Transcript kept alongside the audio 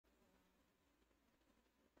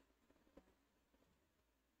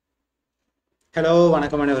Hello,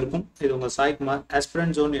 வணக்கம் அனைவருக்கும். இது உங்க Sai Kumar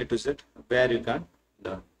aspirant zone A2Z where you can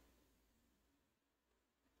learn.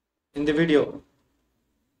 இந்த வீடியோ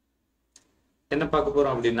என்ன பார்க்க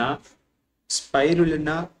போறோம் அப்படின்னா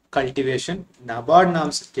Spiruilina cultivation NABARD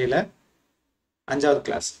Norms கீழ 5வது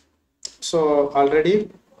கிளாஸ். ஸோ ஆல்ரெடி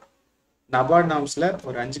NABARD Normsல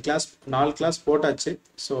ஒரு 5 கிளாஸ் 4 கிளாஸ் போட்டாச்சு.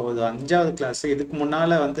 ஸோ இது 5வது கிளாஸ். இதுக்கு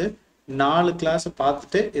முன்னால வந்து 4 கிளாஸ்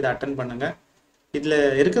பார்த்துட்டு இதை அட்டென்ட் பண்ணுங்க. இதில்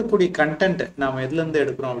இருக்கக்கூடிய கண்டென்ட் நாம் எதுலேருந்து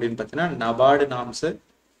எடுக்கிறோம் அப்படின்னு பார்த்தீங்கன்னா NABARD Norms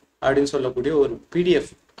அப்படின்னு சொல்லக்கூடிய ஒரு PDF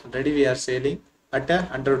ready we are selling at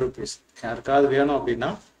 100 rupees. யாருக்காவது வேணும் அப்படின்னா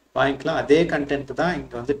வாங்கிக்கலாம். அதே கண்டென்ட் தான்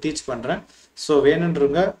இங்கே வந்து டீச் பண்ணுறேன். ஸோ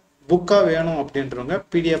வேணுன்றவங்க புக்காக வேணும் அப்படின்றவங்க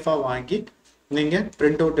பிடிஎஃபாக வாங்கி நீங்கள்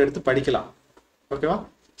பிரிண்ட் அவுட் எடுத்து படிக்கலாம். ஓகேவா?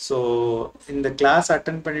 ஸோ இந்த கிளாஸ்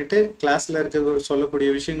அட்டென்ட் பண்ணிவிட்டு கிளாஸில் இருக்க சொல்லக்கூடிய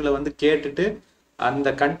விஷயங்களை வந்து கேட்டுட்டு அந்த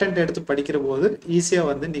கண்டென்ட் எடுத்து படிக்கிற போது ஈஸியாக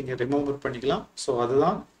வந்து நீங்கள் ரிமெம்பர் பண்ணிக்கலாம். ஸோ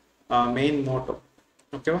அதுதான் மெயின் மோட்டோ.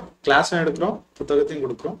 ஓகேவா? கிளாஸும் எடுக்கிறோம், புத்தகத்தையும்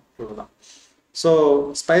கொடுக்குறோம், இவ்வளோதான். ஸோ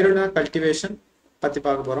ஸ்பைருலினா கல்டிவேஷன் பற்றி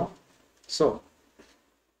பார்க்க போகிறோம். So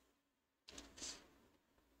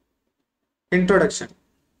introduction.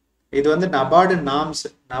 இது வந்து NABARD நார்ம்ஸ்.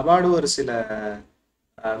 NABARD ஒரு சில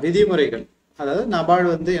விதிமுறைகள், அதாவது NABARD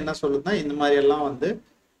வந்து என்ன சொல்லுதுன்னா இந்த மாதிரி எல்லாம் வந்து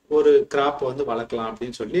ஒரு கிராப் வந்து வளர்க்கலாம்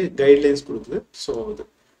அப்படின்னு சொல்லி கைட்லைன்ஸ் கொடுக்குது. ஸோ இது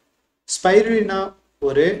ஸ்பைருலினா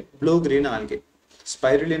ஒரு ப்ளூ கிரீன் ஆல்கே.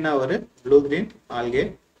 ஸ்பைருலினா ஒரு ப்ளூ கிரீன் ஆல்கே.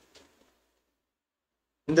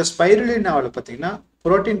 இந்த ஸ்பைருலினாவில் பார்த்தீங்கன்னா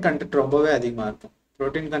புரோட்டீன் கண்டென்ட் ரொம்பவே அதிகமாக இருக்கும்.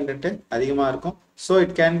 புரோட்டீன் கண்டென்ட் அதிகமாக இருக்கும். So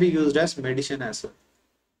it can be used as medicine as well.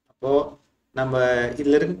 அப்போது நம்ம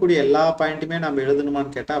இதில் இருக்கக்கூடிய எல்லா பாயிண்ட்டுமே நம்ம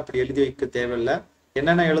எழுதணுமான்னு கேட்டால் அப்படி எழுதி வைக்க தேவையில்லை.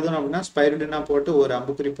 என்னென்ன எழுதணும் அப்படின்னா ஸ்பைருலினா போட்டு ஒரு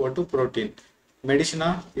அம்புக்குறி போட்டு புரோட்டீன்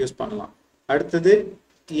மெடிசனாக யூஸ் பண்ணலாம். அடுத்தது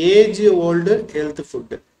ஏஜ் ஓல்டு ஹெல்த்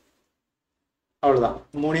ஃபுட்டு, அவ்வளோதான்.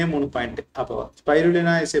 3 பாயிண்ட். அப்போ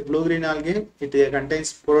spirulina is a blue green algae. It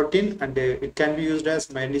contains protein and it can be used as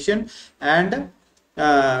medicine and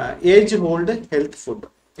age old health food.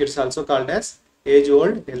 It's also called as age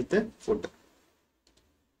old health food.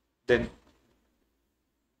 Then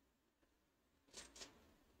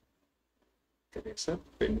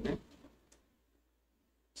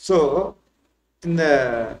so இந்த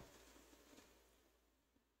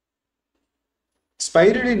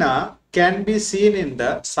Spiruilina can be seen in the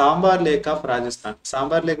Sambar Lake of Rajasthan.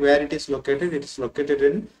 Sambar Lake, where it is located? It is located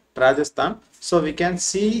in Rajasthan. So we can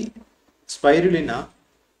see Spiruilina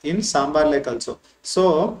in Sambar Lake also. So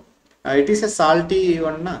it is a salty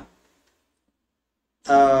one.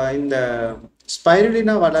 இந்த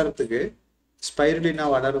Spiruilina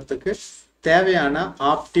வளர்றதுக்கு தேவையான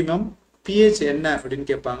optimum pH என்ன அப்படின்னு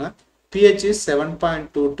கேட்பாங்க. pH is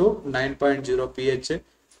 7.2 to 9.0 pH.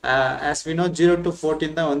 As we know 0 to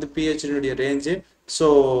 14 தான் வந்து pH னுடைய range. So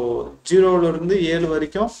 0லேருந்து 7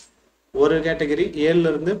 வரைக்கும் ஒரு கேட்டகரி,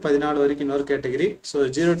 7லேருந்து 14 வரைக்கும் இன்னொரு கேட்டகரி. ஸோ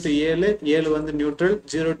 0 to 7 வந்து நியூட்ரல்,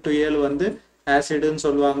 0 to 7 வந்து ஆசிடுன்னு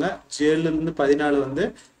சொல்லுவாங்க, 7லேருந்து 14 வந்து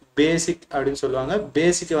பேசிக் அப்படின்னு சொல்லுவாங்க.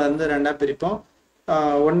 பேசிக் வந்து ரெண்டாக பிரிப்போம்.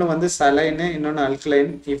 ஒன்று வந்து சலைனு, இன்னொன்று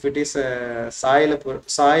அல்கலைன். இஃப் இட் இஸ் சாயிலை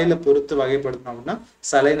பொறுத்து வகைப்படுத்தணும் அப்படின்னா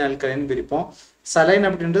சலைன் அல்கலைன் பிரிப்போம். சலைன்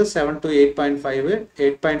அப்படின்றது 7 to 8.5,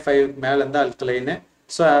 8.5 மேலே இருந்தால் அல்கலைனு.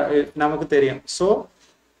 ஸோ நமக்கு தெரியும். ஸோ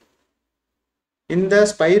இந்த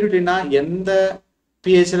ஸ்பைருலினா எந்த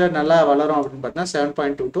பிஹெச்ல நல்லா வளரும் அப்படின்னு பார்த்தீங்கன்னா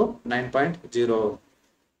 7.2 to 9.0.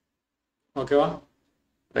 ஓகேவா?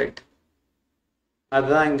 ரைட்,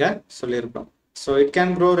 அதுதான் இங்கே சொல்லியிருக்கோம். So it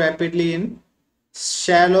can grow rapidly in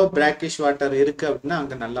shallow brackish water இருக்கு அப்படின்னா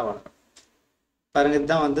அங்கே நல்லா வளரும். பாருங்க,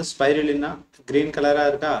 இதுதான் வந்து ஸ்பைருலினா. கிரீன் கலராக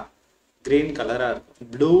இருக்கா? கிரீன் கலராக இருக்கும்.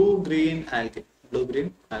 Blue green algae. Blue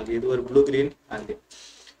green algae. இது ஒரு ப்ளூ கிரீன் ஆல்கே.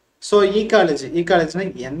 ஸோ ஈகாலஜினா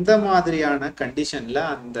எந்த மாதிரியான கண்டிஷனில்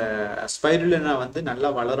அந்த ஸ்பைருலினா வந்து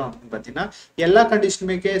நல்லா வளரும் அப்படின்னு பார்த்தீங்கன்னா எல்லா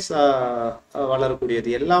கண்டிஷனுமே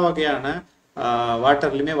வளரக்கூடியது, எல்லா வகையான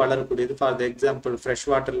வாட்டர்லையுமே வளரக்கூடியது. ஃபார் த எக்ஸாம்பிள் ஃப்ரெஷ்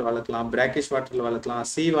வாட்டரில் வளர்க்கலாம், பிராக்கிஷ் வாட்டரில் வளர்க்கலாம்,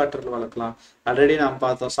 சீ வாட்டரில் வளர்க்கலாம். ஆல்ரெடி நாம்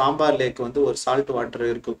பார்த்தோம் சாம்பார் லேக் வந்து ஒரு சால்ட் வாட்டர்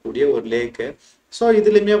இருக்கக்கூடிய ஒரு லேக்கு. ஸோ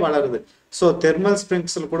இதுலையுமே வளருது. ஸோ தெர்மல்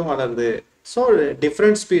ஸ்ப்ரிங்ஸில் கூட வளருது. ஸோ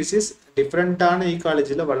டிஃப்ரெண்ட் ஸ்பீசிஸ் டிஃப்ரெண்ட்டான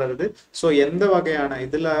ஈகாலஜியில் வளருது. ஸோ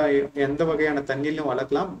எந்த வகையான தண்ணியிலும்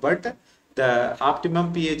வளர்க்கலாம். But the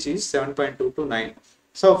optimum pH is 7.2 to 9.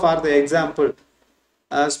 So for the example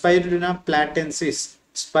spirulina பிளாட்டென்சிஸ்,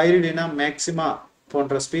 spirulina maxima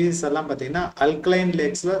போன்ற ஸ்பீசிஸ் எல்லாம் பார்த்தீங்கன்னா அல்கலைன்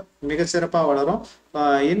லேக்ஸில் மிகச்சிறப்பாக வளரும்.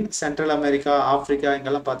 இன் சென்ட்ரல் அமெரிக்கா, ஆப்ரிக்கா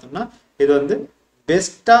இங்கெல்லாம் பார்த்தோம்னா இது வந்து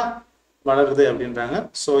பெஸ்ட்டாக வளருது அப்படின்றாங்க.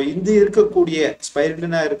 ஸோ இது இருக்கக்கூடிய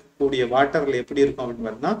ஸ்பைருலினா இருக்கக்கூடிய வாட்டரில் எப்படி இருக்கும் அப்படின்னு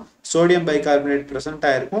பார்த்தீங்கன்னா சோடியம் பைகார்பனேட் ப்ரெசென்ட்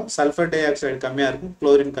ஆகிருக்கும், சல்ஃபர் டை ஆக்சைடு கம்மியாக இருக்கும்,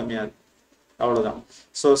 குளோரின் கம்மியாக இருக்கும். அவ்வளவுதான்.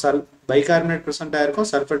 ஸோ பைகார்பனேட் ப்ரெசென்ட் ஆயிருக்கும்,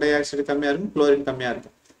 சல்ஃபர் டை ஆக்சைடு கம்மியா இருக்கும், குளோரின் கம்மியா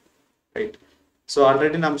இருக்கும். ரைட். ஸோ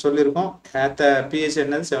ஆல்ரெடி நம்ம சொல்லியிருக்கோம் at pH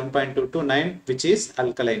என்னது 7.2 to 9 which is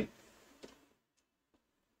alkaline.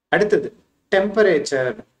 அடுத்தது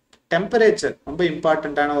டெம்பரேச்சர். டெம்பரேச்சர் ரொம்ப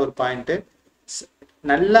இம்பார்ட்டண்ட்டான ஒரு பாயிண்ட்.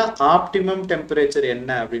 நல்ல ஆப்டிமம் டெம்பரேச்சர் என்ன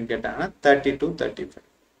அப்படின்னு கேட்டாங்கன்னா 30 to 35.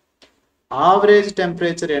 ஆவரேஜ்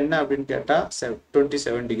டெம்பரேச்சர் என்ன அப்படின்னு கேட்டா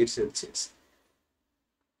 27 டிகிரி செல்சியஸ்.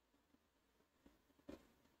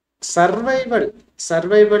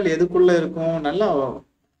 சர்வைவல் எதுக்குள்ள இருக்கும்? நல்லா,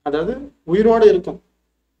 அதாவது உயிரோடு இருக்கும்.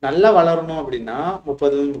 நல்லா வளரணும் அப்படின்னா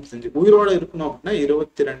 30-35, உயிரோடு இருக்கணும் அப்படின்னா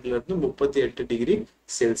 22 to 38 டிகிரி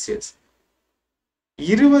செல்சியஸ்.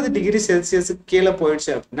 20 டிகிரி செல்சியஸுக்கு கீழே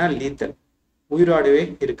போயிடுச்சு அப்படின்னா லீத்தல், உயிரோடவே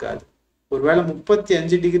இருக்காது. ஒருவேளை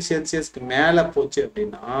 35 டிகிரி செல்சியஸ்க்கு மேல போச்சு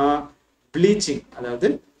அப்படின்னா ப்ளீச்சிங், அதாவது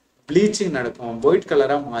ப்ளீச்சிங் நடக்கும், ஒயிட்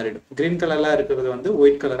கலரா மாறிடும். கிரீன் கலர்லாம் இருக்கிறது வந்து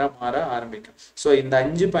ஒயிட் கலரா மாற ஆரம்பிக்கும். ஸோ இந்த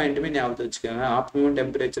 5 பாயிண்ட்டுமே ஞாபகத்தை வச்சுக்கோங்க. Optimum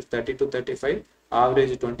temperature 30 to 35,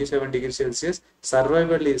 average 27 degree Celsius,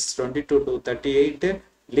 survival is 22 to 38,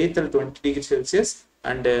 lethal 20 degree Celsius,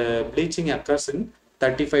 and bleaching occurs in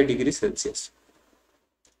 35 degree Celsius.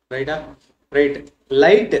 Right? Right.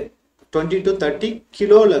 Light 20 to 30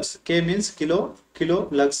 kilolux. K means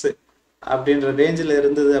kilolux. அப்படின்ற ரேஞ்சில்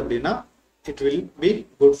இருந்தது அப்படின்னா it will be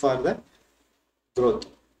good for the growth.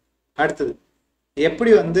 அடுத்தது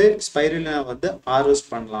எப்படி வந்து spirulina வந்து harvest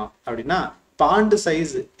பண்ணலாம் அப்படின்னா, பாண்டு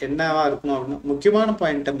சைஸ் என்னவா இருக்கணும் அப்படின்னு முக்கியமான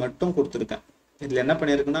பாயிண்ட்டை மட்டும் கொடுத்துருக்கேன். இதுல என்ன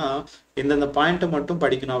பண்ணியிருக்குன்னா, இந்தந்த பாயிண்ட்டை மட்டும்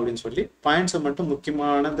படிக்கணும் அப்படின்னு சொல்லி பாயிண்ட்ஸை மட்டும்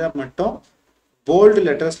முக்கியமானதை மட்டும் போல்டு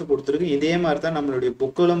லெட்டர்ஸ்ல கொடுத்துருக்கு. இதே மாதிரி தான் நம்மளுடைய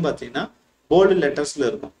புக்கிலும் பார்த்தீங்கன்னா போல்டு லெட்டர்ஸ்ல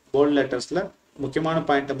இருக்கும். போல்டு லெட்டர்ஸ்ல முக்கியமான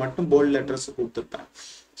பாயிண்ட்டை மட்டும் போல்டு லெட்டர்ஸ் கொடுத்துருப்பேன்.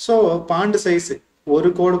 ஸோ பாண்டு சைஸ் ஒரு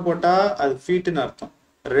கோடு போட்டா அது ஃபீட்டுன்னு அர்த்தம்,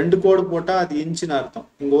 2 கோடு போட்டா அது இன்ச்சுன்னு அர்த்தம்.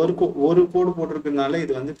 இங்க ஒரு கோடு போட்டிருக்கிறதுனால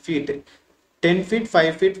இது வந்து feet. 10 feet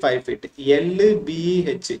 5 feet 5 feet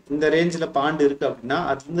LBH இந்த ரேஞ்சில் பாண்டு இருக்கு அப்படின்னா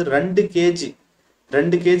அது வந்து 2 kg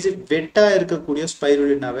வெட்டா இருக்கக்கூடிய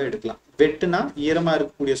ஸ்பைருலினாவை எடுக்கலாம். வெட்டுனா ஈரமா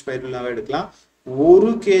இருக்கக்கூடிய ஸ்பைருலினாவை எடுக்கலாம்.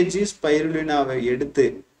 1 kg ஸ்பைருலினாவை எடுத்து,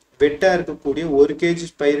 வெட்டா இருக்கக்கூடிய 1 kg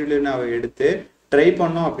ஸ்பைருலினாவை எடுத்து ட்ரை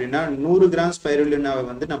பண்ணோம் அப்படின்னா 100 கிராம் ஸ்பைருலினாவை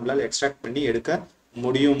வந்து நம்மளால எக்ஸ்ட்ராக்ட் பண்ணி எடுக்க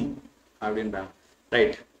முடியும் அப்படின்றாங்க.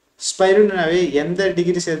 ரைட். ஸ்பைருலினாவை எந்த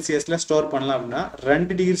டிகிரி செல்சியஸ்ல ஸ்டோர் பண்ணலாம் அப்படின்னா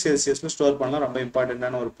 2 டிகிரி செல்சியஸ்ல ஸ்டோர் பண்ணலாம். ரொம்ப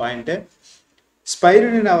இம்பார்ட்டன்டான ஒரு பாயிண்ட்.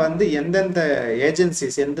 ஸ்பைருலினா வந்து எந்தெந்த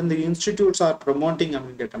ஏஜென்சிஸ், எந்தெந்த இன்ஸ்டிடியூட்ஸ் ஆர் ப்ரொமோட்டிங்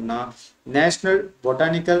அப்படின்னு கேட்டோம்னா, national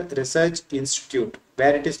botanical research institute,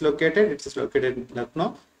 where it is located in Lucknow,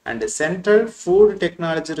 and central food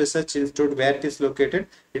technology research institute, where it is located,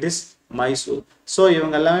 it is Mysore. So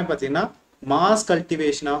இவங்க எல்லாமே பார்த்தீங்கன்னா மாஸ்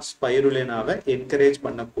கல்டிவேஷன் ஆஃப் ஸ்பைருலினாவை என்கரேஜ்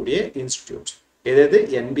பண்ணக்கூடிய institutes. எது?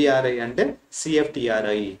 NBRI and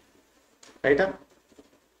CFTRI. ரைட்டா?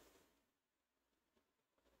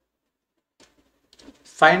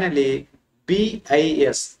 Finally,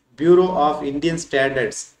 BIS, Bureau of Indian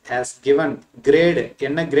Standards, has given grade.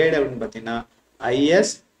 என்ன grade அப்படின்னு பார்த்தீங்கன்னா IS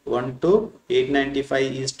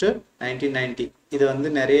 12895:1990. இது வந்து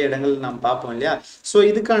நிறைய இடங்கள் நாம் பார்ப்போம் இல்லையா? ஸோ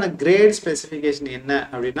இதுக்கான கிரேட் ஸ்பெசிஃபிகேஷன் என்ன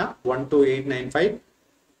அப்படின்னா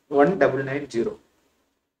 12895:1990.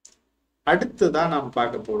 அடுத்துதான் நாம்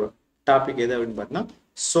பார்க்க போறோம் டாபிக் எது அப்படின்னு பார்த்தீங்கன்னா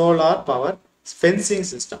சோலார் பவர் ஃபென்சிங்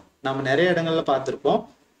சிஸ்டம். நம்ம நிறைய இடங்கள்ல பார்த்துருப்போம்.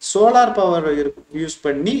 சோலார் பவர் யூஸ்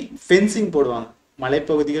பண்ணி ஃபென்சிங் போடுவாங்க.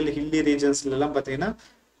 மலைப்பகுதிகள், ஹில்லி ரீஜன்ஸ்ல எல்லாம் பார்த்தீங்கன்னா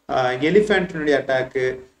எலிஃபென்ட்னுடைய அட்டாக்கு,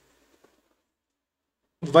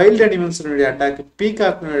 வைல்ட் அனிமல்ஸினுடைய அட்டாக்,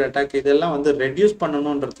 பீகாக்னுடைய அட்டாக், இதெல்லாம் வந்து ரெடியூஸ்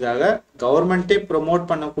பண்ணணுன்றதுக்காக கவர்மெண்ட்டே ப்ரொமோட்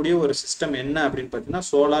பண்ணக்கூடிய ஒரு சிஸ்டம் என்ன அப்படின்னு பார்த்தீங்கன்னா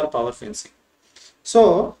solar power fencing. So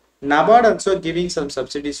NABARD also giving some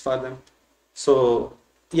subsidies for them. So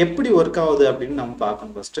எப்படி ஒர்க் ஆகுது அப்படின்னு நம்ம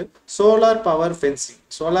பார்க்கணும். First solar power fencing.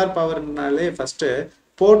 Solar பவர்னாலே first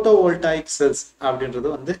photovoltaic cells அப்படின்றது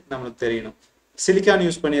வந்து நம்மளுக்கு தெரியணும். சிலிக்கான்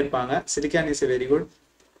யூஸ் பண்ணியிருப்பாங்க. Silicon is a very good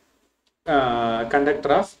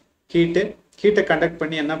conductor of ஹீட்டை கண்டக்ட்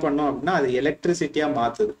பண்ணி என்ன பண்ணும் அப்படின்னா அது எலக்ட்ரிசிட்டியா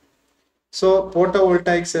மாத்துது. ஸோ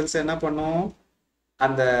போட்டோவோல்டாயிக் செல்ஸ் என்ன பண்ணும்,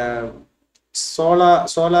 அந்த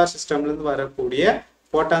சோலார் சிஸ்டம்ல இருந்து வரக்கூடிய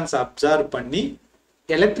போட்டான்ஸ் அப்சார்வ் பண்ணி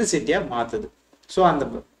எலக்ட்ரிசிட்டியா மாத்துது. ஸோ அந்த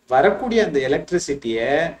வரக்கூடிய அந்த எலக்ட்ரிசிட்டியை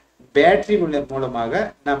பேட்டரி மூலமாக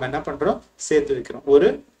நம்ம என்ன பண்றோம், சேர்த்து வைக்கிறோம். ஒரு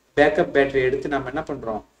பேக்கப் பேட்டரி எடுத்து நம்ம என்ன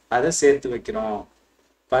பண்றோம், அதை சேர்த்து வைக்கிறோம்.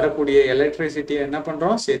 வரக்கூடிய எலக்ட்ரிசிட்டியை என்ன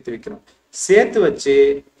பண்றோம், சேர்த்து வைக்கிறோம். சேர்த்து வச்சு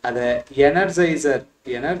அதை எனர்ஜைசர்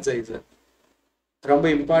ரொம்ப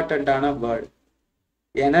இம்பார்ட்டன்டான வேர்டு.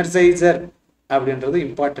 எனர்ஜைசர் அப்படின்றது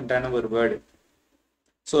இம்பார்ட்டன்டான ஒரு வேர்டு.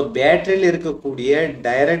 ஸோ பேட்டரியில் இருக்கக்கூடிய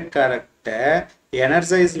டைரக்ட் கரண்ட்டை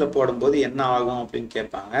எனர்ஜைஸ்ல போடும்போது என்ன ஆகும் அப்படின்னு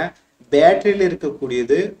கேட்பாங்க. பேட்டரியில்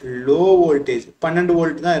இருக்கக்கூடியது லோ வோல்டேஜ், 12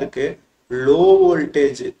 வோல்ட் தான் இருக்கு. லோ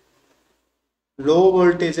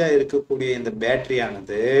வோல்டேஜா இருக்கக்கூடிய இந்த பேட்டரி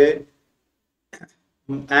ஆனது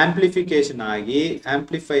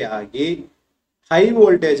ஆம்பிளிஃபை ஆகி ஹை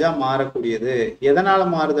வோல்டேஜா மாறக்கூடியது. எதனால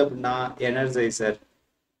மாறுது அப்படின்னா எனர்ஜைசர்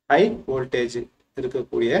ஹை வோல்டேஜ்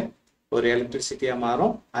இருக்கக்கூடிய ஒரு எலக்ட்ரிசிட்டியா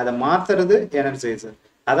மாறும். அதை மாத்துறது எனர்ஜைசர்.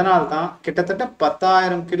 அதனால தான் கிட்டத்தட்ட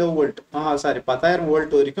 10,000 கிலோ வோல்ட் 10,000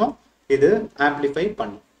 வோல்ட் வரைக்கும் இது ஆம்பிளிஃபை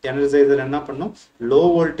பண்ணும். எனர்ஜைசர் என்ன பண்ணும், லோ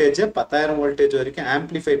வோல்டேஜை 10,000 வோல்டேஜ் வரைக்கும்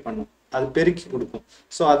ஆம்பிளிஃபை பண்ணும், அது பெருக்கி கொடுக்கும்.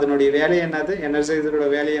 ஸோ அதனுடைய வேலை என்னது, எனர்ஜைசரோட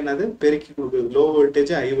வேலை என்னது, பெருக்கி கொடுக்குறது, லோ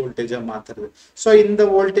வோல்டேஜ் ஹை வோல்டேஜா மாத்துறது. ஸோ இந்த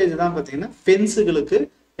வோல்டேஜ் தான் பார்த்தீங்கன்னா ஃபென்ஸுகளுக்கு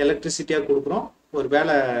எலக்ட்ரிசிட்டியா கொடுக்குறோம். ஒரு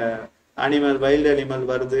வேலை வைல்டு அனிமல்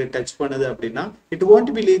வருது, டச் பண்ணுது அப்படின்னா it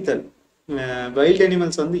won't be lethal. Wild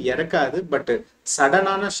animals வந்து இறக்காது, பட்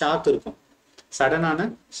சடனான ஷாக்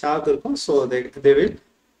இருக்கும். So they will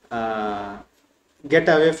get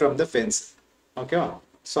away from the fence. ஓகேவா?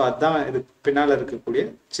 ஸோ அதுதான் இது பின்னால் இருக்கக்கூடிய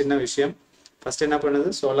சின்ன விஷயம். ஃபர்ஸ்ட் என்ன பண்ணுது,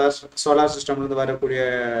 சோலார் சிஸ்டம்லேருந்து வரக்கூடிய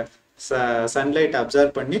சன்லைட்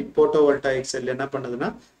அப்சர்வ் பண்ணி போட்டோவோல்டாயிக் செல் என்ன பண்ணுதுன்னா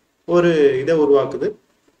ஒரு இதை உருவாக்குது.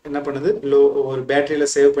 என்ன பண்ணுது, ஒரு பேட்டரியில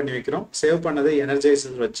சேவ் பண்ணி வைக்கிறோம். சேவ் பண்ணதை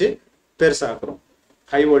எனர்ஜைசர் வச்சு பெருசாக்குறோம்,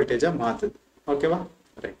 ஹை வோல்டேஜா மாத்துது. ஓகேவா?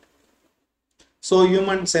 Right. So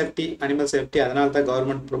human safety, animal safety, அதனால தான்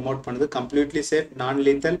கவர்மெண்ட் ப்ரொமோட் பண்ணுது கம்ப்ளீட்லி சேஃப், நான்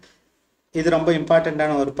லீத்தல். இது ரொம்ப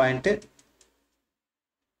இம்பார்ட்டண்ட்டான ஒரு பாயிண்ட்.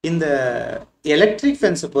 இந்த எலக்ட்ரிக்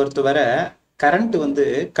ஃபென்ஸை பொறுத்தவரை கரண்ட் வந்து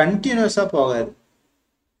கண்டினியூஸா போகாது.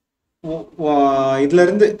 இதுல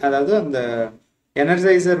இருந்து, அதாவது அந்த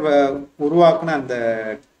எனர்ஜைசர் உருவாக்குன அந்த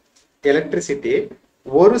எலக்ட்ரிசிட்டி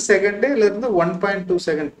 1 செகண்ட்ல இருந்து 1.2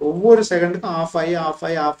 செகண்ட், ஒவ்வொரு செகண்டுக்கும் ஆஃப்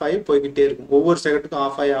ஆகி போய்கிட்டே இருக்கும். ஒவ்வொரு செகண்டுக்கும்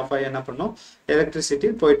ஆஃப் ஆகி என்ன பண்ணும், எலக்ட்ரிசிட்டி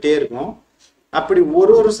போயிட்டே இருக்கும். அப்படி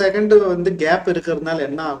ஒரு செகண்ட் வந்து கேப் இருக்கிறதுனால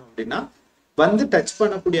என்ன ஆகும் அப்படின்னா, வந்து டச்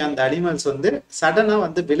பண்ணக்கூடிய அந்த அனிமல்ஸ் வந்து சடனா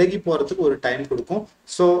வந்து விலகி போறதுக்கு ஒரு டைம் கொடுக்கும்.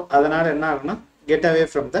 ஸோ அதனால என்ன ஆகும்னா get away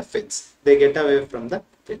from the fence,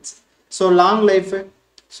 so long life.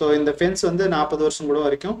 So இந்த ஃபென்ஸ் வந்து 40 வருஷம் கூட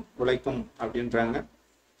வரைக்கும் உழைக்கும் அப்படின்றாங்க.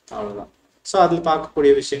 அவ்வளோதான். ஸோ அதில்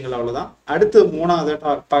பார்க்கக்கூடிய விஷயங்கள் அவ்வளோதான். அடுத்து மூணாவது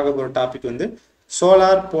பார்க்க போகிற டாபிக் வந்து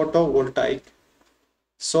solar photo voltaic.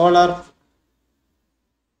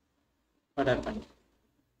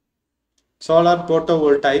 Solar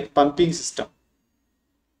photovoltaic pumping system.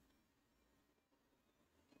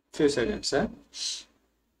 Few seconds, sir.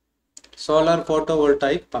 Solar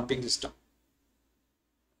photovoltaic pumping system.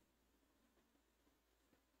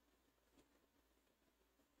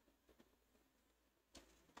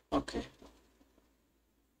 Okay.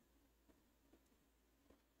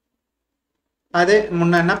 அதே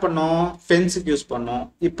முன்ன என்ன பண்ணோம், ஃபென்ஸுக்கு யூஸ் பண்ணோம்.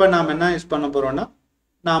 இப்போ நாம் என்ன யூஸ் பண்ண போறோம்னா,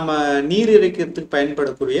 நாம் நீர் இறைக்கிறதுக்கு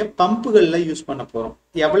பயன்படக்கூடிய பம்புகளில் யூஸ் பண்ண போகிறோம்.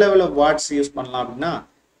 எவ்வளோ வாட்ஸ் யூஸ் பண்ணலாம் அப்படின்னா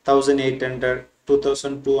 1800,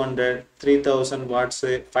 2200, 3000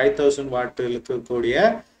 வாட்ஸு, 5000 வாட் இருக்கக்கூடிய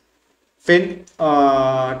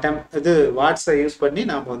இது வாட்ஸை யூஸ் பண்ணி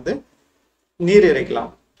நாம் வந்து நீர்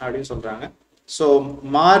இறைக்கலாம் அப்படின்னு சொல்கிறாங்க. ஸோ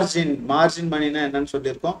மார்ஜின் மணினா என்னன்னு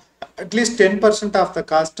சொல்லியிருக்கோம். At least 10% of the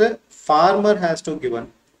cost farmer has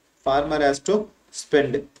to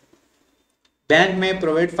spend. Bank may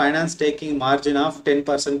provide finance taking margin of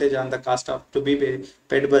 10% on the cost of to be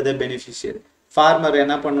paid by the beneficiary. Farmer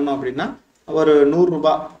என்ன பண்ணணும் அப்படின்னா, ஒரு 100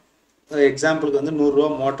 ரூபாய் எக்ஸாம்பிளுக்கு வந்து 100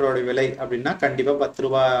 ரூபாய் மோட்டரோட விலை அப்படின்னா கண்டிப்பாக 10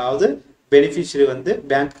 ரூபாயாவது பெனிஃபிஷரி வந்து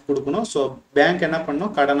பேங்க் கொடுக்கணும். ஸோ பேங்க் என்ன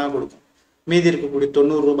பண்ணணும், கடனாக கொடுக்கும். மீதி இருக்கக்கூடிய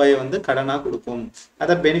 90 ரூபாயை வந்து கடனாக கொடுக்கும்.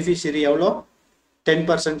 அதை பெனிஃபிஷரி எவ்வளோ,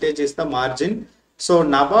 10% is the margin. So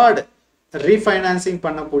NABARD refinancing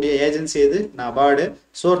பண்ணக்கூடிய ஏஜென்சி எது, நபார்டு.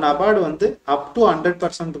 ஸோ நபார்டு வந்து அப் டு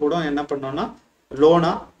 100% கூட என்ன பண்ணோம்னா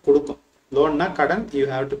லோனா கொடுக்கும். லோன்னா கடன், you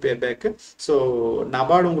have to pay back. So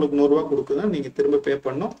NABARD உங்களுக்கு 100 ரூபா கொடுக்குதுன்னா நீங்கள் திரும்ப பே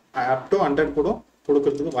பண்ணணும். அப் டு 100 கூட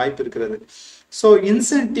கொடுக்கறதுக்கு வாய்ப்பு இருக்கிறது. So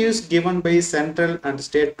incentives given by central and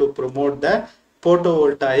state to promote the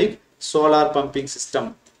photovoltaic solar pumping system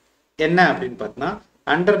என்ன அப்படின்னு பார்த்தீங்கன்னா,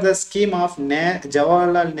 under the scheme of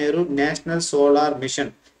Jawaharlal Nehru national solar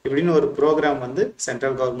mission இப்படின்னு ஒரு ப்ரோக்ராம் வந்து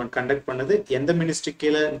சென்ட்ரல் கவர்மெண்ட் கண்டக்ட் பண்ணுது. எந்த மினிஸ்ட்ரி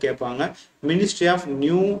கீழே கேட்பாங்க, ministry of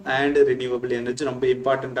new and renewable energy. ரொம்ப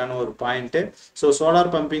இம்பார்ட்டண்ட்டான ஒரு point. So solar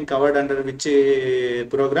pumping covert under which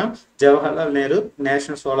program, Jawaharlal Nehru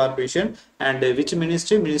national solar mission. And which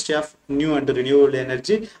ministry of new and renewable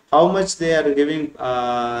energy. how much they are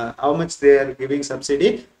giving subsidy,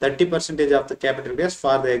 30% of the capital gas.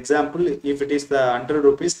 For the example, if it is the 100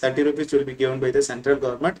 rupees, 30 rupees will be given by the central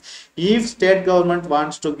government. If state government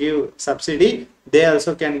wants to give subsidy, they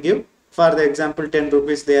also can give. For the example, 10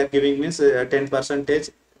 rupees they are giving means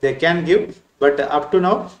 10% they can give, but up to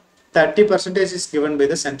now 30% is given by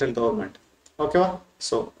the central government. Okay,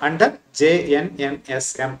 so under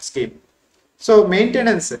JNNSM scheme. So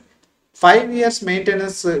maintenance, 5 years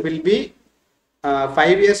maintenance will be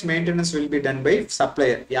 5 years maintenance will be done by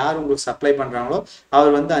supplier. யார் உங்களுக்கு supply பண்றாங்களோ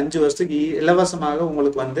அவர் வந்து 5 வருஷத்துக்கு இலவசமாக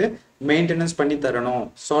உங்களுக்கு வந்து maintenance பண்ணி தரணும்.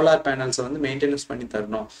 சோலார் பேனல்ஸ் வந்து மெயின்டெனன்ஸ் பண்ணி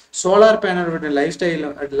தரணும். சோலார் பேனலோட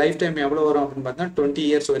லைஃப் டைம் எவ்வளவு வரும் அப்படின்னு பார்த்தா 20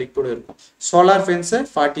 இயர்ஸ் வரைக்கும் கூட இருக்கும். சோலார் ஃபென்ஸ்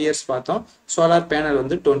 40 இயர்ஸ் பார்த்தோம். சோலார் பேனல்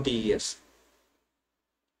வந்து 20 இயர்ஸ்.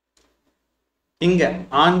 இங்க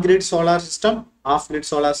on grid solar system, of grid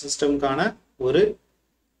solar சிஸ்டம்கான ஒரு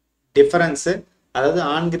டிஃபரன்ஸ், அதாவது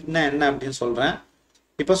ஆன் கிரிட்னா என்ன அப்படின்னு சொல்றேன்.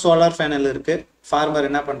 இப்போ சோலார் பேனல் இருக்கு, ஃபார்மர்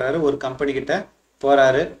என்ன பண்றாரு, ஒரு கம்பெனி கிட்ட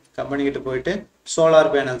போறாரு, கம்பெனி கிட்ட போயிட்டு சோலார்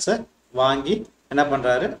பேனல்ஸை வாங்கி என்ன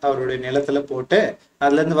பண்றாரு, அவருடைய நிலத்துல போட்டு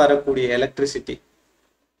அதுல இருந்து வரக்கூடிய எலக்ட்ரிசிட்டி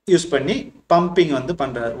யூஸ் பண்ணி பம்பிங் வந்து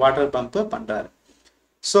பண்றாரு, வாட்டர் பம்ப் பண்றாரு.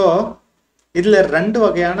 ஸோ இதுல 2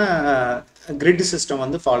 வகையான கிரிட் சிஸ்டம்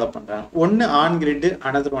வந்து ஃபாலோ பண்றாங்க. ஒன்னு on grid,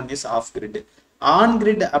 another one is of grid. On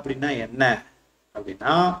grid அப்படின்னா என்ன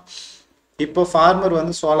அப்படின்னா, இப்போ ஃபார்மர்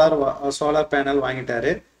வந்து சோலார் பேனல்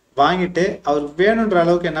வாங்கிட்டாரு, வாங்கிட்டு அவர் வேணுன்ற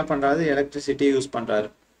அளவுக்கு என்ன பண்றாரு, எலக்ட்ரிசிட்டி யூஸ் பண்றாரு.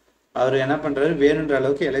 அவர் என்ன பண்றாரு, வேணுன்ற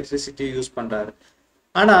அளவுக்கு எலக்ட்ரிசிட்டி யூஸ் பண்றாரு.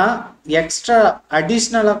 ஆனா எக்ஸ்ட்ரா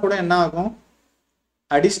அடிஷ்னலா கூட என்ன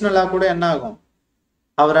ஆகும்,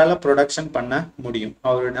 அவரால் ப்ரொடக்ஷன் பண்ண முடியும்.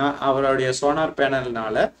 அவருடைய சோலார்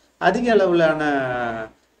பேனல்னால அதிக அளவிலான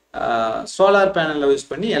சோலார் பேனலை யூஸ்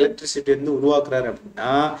பண்ணி எலக்ட்ரிசிட்டி வந்து உருவாக்குறாரு. அப்படின்னா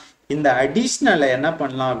இந்த அடிஷ்னலை என்ன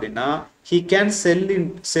பண்ணலாம் அப்படின்னா, he can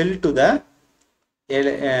sell to the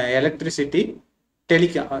electricity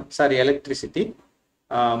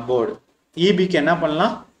board, இபிக்கு என்ன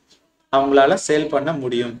பண்ணலாம், அவங்களால சேல் பண்ண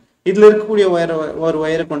முடியும். இதுல இருக்கக்கூடிய ஒரு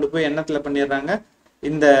ஒயரை கொண்டு போய் என்னத்துல பண்ணிடுறாங்க,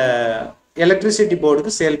 இந்த எலக்ட்ரிசிட்டி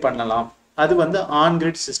போர்டுக்கு சேல் பண்ணலாம். அது வந்து on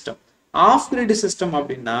grid system. Of grid system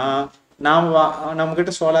அப்படின்னா, நம்ம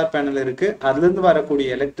கிட்ட சோலார் பேனல் இருக்கு, அதுல இருந்து வரக்கூடிய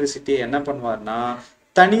எலக்ட்ரிசிட்டியை என்ன பண்ணுவார்னா,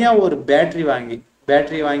 தனியா ஒரு பேட்டரி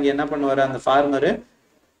வாங்கி என்ன பண்ணுவாரு, அந்த ஃபார்மரு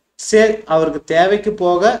அவருக்கு தேவைக்கு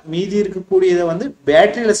போக மீதி இருக்கக்கூடியதை வந்து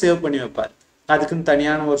பேட்டரியில சேவ் பண்ணி வைப்பார். அதுக்குன்னு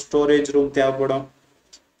தனியான ஒரு ஸ்டோரேஜ் ரூம் தேவைப்படும்.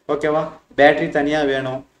 ஓகேவா, பேட்டரி தனியா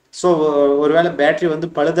வேணும். ஸோ ஒருவேளை பேட்டரி வந்து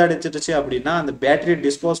பழுதடைச்சிடுச்சு அப்படின்னா அந்த பேட்டரியை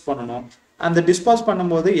டிஸ்போஸ் பண்ணணும். அந்த டிஸ்போஸ்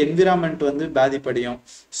பண்ணும்போது என்விரான்மெண்ட் வந்து பாதிப்படையும்.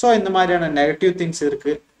 ஸோ இந்த மாதிரியான நெகட்டிவ் திங்ஸ்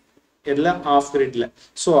இருக்கு எல்லாம் ஆஃப் கிரிட்ல.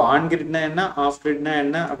 ஸோ ஆன் கிரிட்னா என்ன, ஆஃப் கிரிட்னா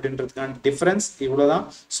என்ன அப்படின்றதுக்கான டிஃபரன்ஸ் இவ்வளோதான்.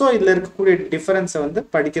 ஸோ இதில் இருக்கக்கூடிய டிஃபரன்ஸை வந்து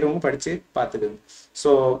படிக்கிறவங்க படித்து பார்த்துக்குது.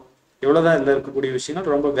 ஸோ இவ்வளோதான் இதில் இருக்கக்கூடிய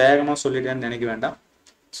விஷயங்கள். ரொம்ப வேகமாக சொல்லிட்டேன்னு நினைக்க வேண்டாம்.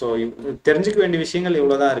 ஸோ தெரிஞ்சுக்க வேண்டிய விஷயங்கள்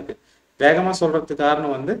இவ்வளோதான் இருக்கு. வேகமாக சொல்றதுக்கு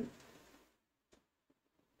காரணம் வந்து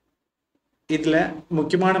இதுல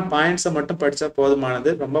முக்கியமான பாயிண்ட்ஸை மட்டும் படிச்சா போதுமானது,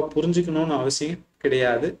 ரொம்ப புரிஞ்சுக்கணும்னு அவசியம்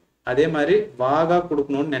கிடையாது. அதே மாதிரி வாகா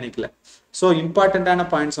கொடுக்கணும்னு நினைக்கல. ஸோ இம்பார்ட்டண்ட்டான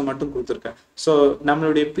பாயிண்ட்ஸை மட்டும் கொடுத்துருக்கேன். ஸோ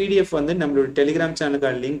நம்மளுடைய பிடிஎஃப் வந்து நம்மளுடைய டெலிகிராம்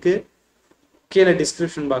சேனலுக்கான லிங்க்கு கீழே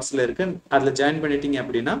டிஸ்கிரிப்ஷன் பாக்ஸில் இருக்கு. அதில் ஜாயின் பண்ணிட்டீங்க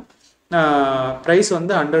அப்படின்னா ப்ரைஸ்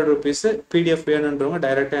வந்து 100 rupees. பிடிஎஃப் வேணுன்றவங்க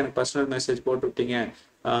டைரெக்டாக எனக்கு பர்சனல் மெசேஜ் போட்டு விட்டீங்க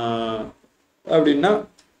அப்படின்னா,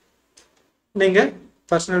 நீங்கள்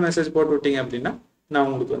பர்சனல் மெசேஜ் போட்டு விட்டீங்க அப்படின்னா நான்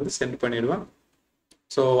உங்களுக்கு வந்து சென்ட் பண்ணிடுவேன்.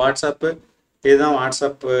 ஸோ வாட்ஸ்அப்பு இதுதான்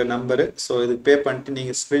வாட்ஸ்அப் நம்பரு. ஸோ இதுக்கு பே பண்ணிட்டு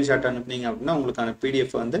நீங்கள் ஸ்க்ரீன்ஷாட் அனுப்புனீங்க அப்படின்னா உங்களுக்கான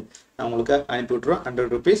பிடிஎஃப் வந்து நான் உங்களுக்கு அனுப்பி விட்ருவேன்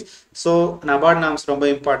 100 rupees. ஸோ நபார்ட் நாம்ஸ் ரொம்ப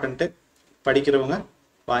இம்பார்ட்டண்ட்டு, படிக்கிறவங்க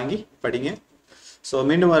வாங்கி படிங்க. ஸோ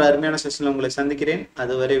மீண்டும் ஒரு அருமையான செஷனில் உங்களை சந்திக்கிறேன்.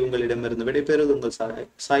 அதுவரை உங்களிடமிருந்து விடைபெறுவது உங்கள்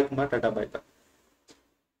சாய்குமார். Tata, by by.